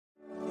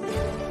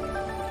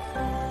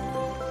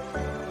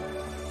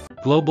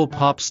Global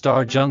Pop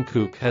Star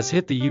Jungkook has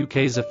hit the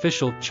UK's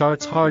official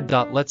charts hard.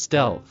 Let's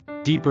delve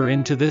deeper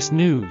into this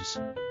news.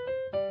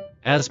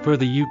 As per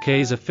the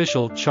UK's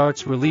official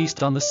charts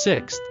released on the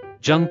 6th,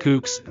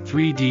 Jungkook's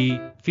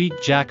 3D feat.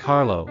 Jack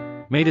Harlow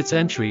made its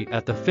entry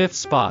at the 5th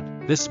spot.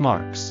 This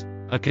marks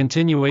a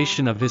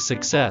continuation of his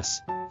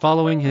success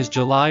following his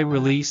July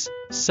release,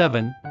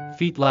 7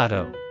 feat.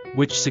 Lato,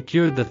 which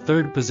secured the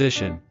 3rd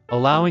position,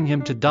 allowing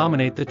him to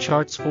dominate the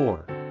charts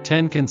for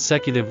 10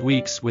 consecutive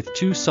weeks with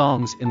 2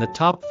 songs in the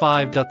top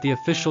 5. The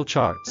official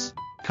charts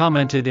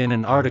commented in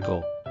an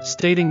article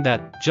stating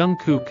that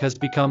Jungkook has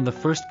become the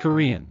first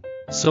Korean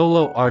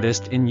solo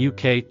artist in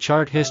UK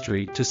chart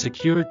history to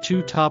secure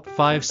 2 top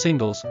 5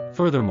 singles.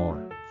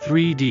 Furthermore,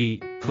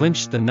 3D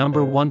clinched the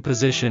number 1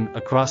 position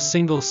across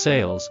single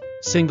sales,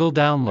 single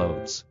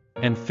downloads,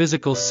 and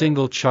physical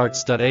single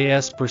charts.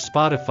 As per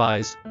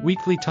Spotify's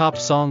weekly top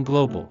song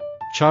global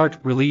chart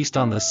released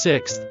on the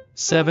 6th,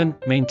 7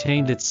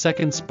 maintained its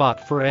 2nd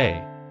spot for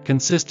a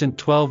consistent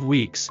 12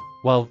 weeks,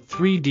 while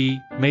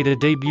 3D made a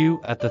debut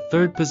at the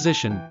 3rd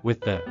position.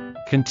 With the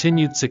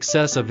continued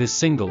success of his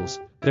singles,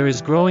 there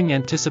is growing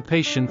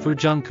anticipation for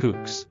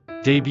Jungkook's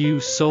debut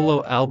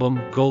solo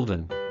album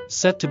Golden,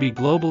 set to be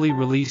globally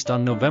released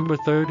on November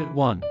 3rd at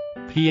 1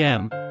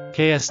 p.m.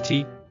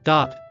 KST.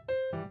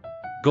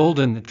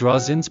 Golden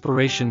draws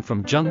inspiration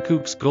from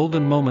Jungkook's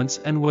Golden Moments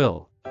and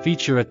will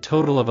feature a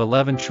total of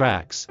 11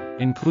 tracks,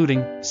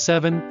 including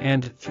 7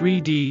 and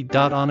 3D.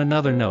 On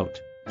another note,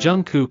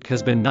 Jungkook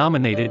has been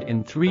nominated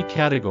in 3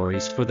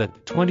 categories for the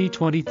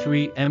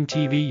 2023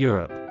 MTV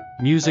Europe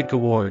Music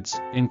Awards,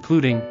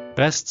 including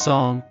Best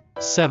Song,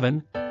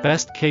 7,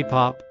 Best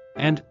K-Pop,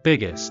 and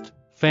Biggest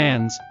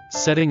Fans,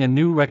 setting a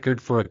new record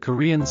for a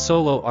Korean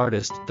solo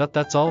artist.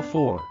 That's all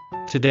for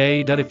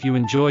today. If you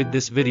enjoyed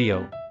this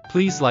video,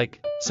 please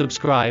like,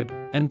 subscribe,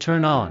 and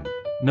turn on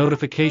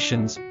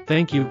notifications.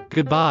 Thank you.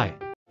 Goodbye.